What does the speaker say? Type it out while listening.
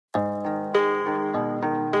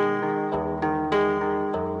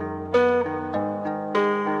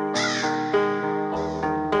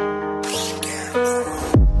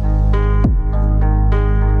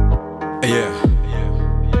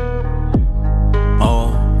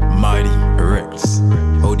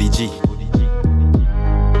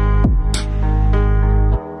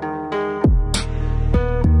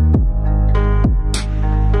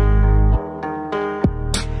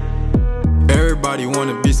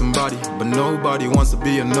somebody, but nobody wants to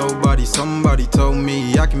be a nobody. Somebody told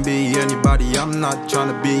me I can be anybody. I'm not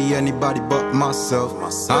trying to be anybody but myself.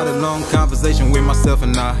 I had a long conversation with myself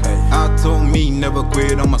and I told me never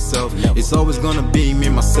quit on myself. It's always gonna be me,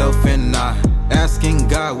 myself and I. Asking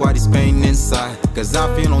God why this pain inside, cause I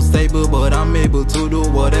feel unstable but I'm able to do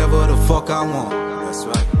whatever the fuck I want. That's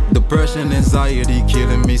right. Depression, anxiety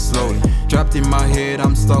killing me slowly. Trapped in my head,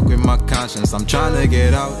 I'm stuck with my conscience. I'm trying to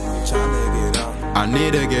get out. I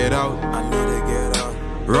need to get out.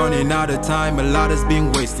 Running out of time, a lot has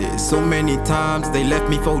been wasted. So many times they left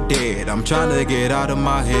me for dead. I'm trying to get out of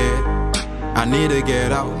my head. I need to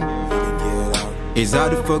get out. It's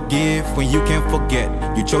hard to forgive when you can't forget.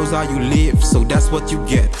 You chose how you live, so that's what you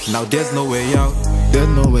get. Now there's no way out. There's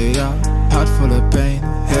no way out. Heart full of pain,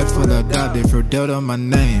 head full of doubt. They threw dirt on my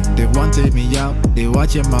name. They wanted me out, they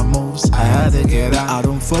watching my moves. I had to get out. I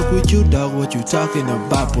don't fuck with you, dog, what you talking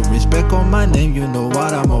about? Put respect on my name, you know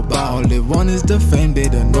what I'm about. All they want is the fame, they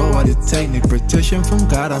don't know what it takes. Need protection from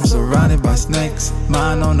God, I'm surrounded by snakes.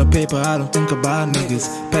 Mine on the paper, I don't think about niggas.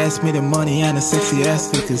 Pass me the money and the sexy ass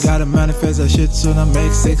figures. Gotta manifest that shit soon, I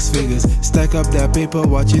make 6 figures. Stack up that paper,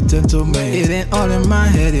 watch it turn to me. It ain't all in my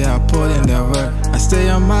head, yeah, I put in the work. I stay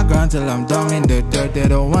on my grind till I'm down in the dirt. They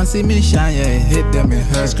don't want to see me shine, yeah, it hit them, it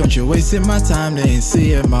hurts. Country wasting my time, they ain't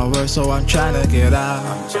seeing my worth. So I'm trying to get out.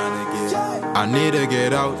 I need to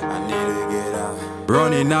get out.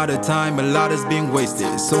 Running out of time, a lot has been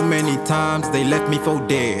wasted. So many times they left me for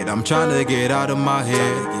dead. I'm trying to get out of my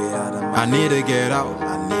head. I need to get out.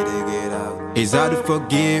 It's hard to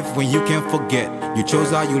forgive when you can't forget. You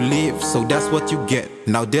chose how you live, so that's what you get.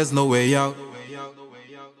 Now there's no way out.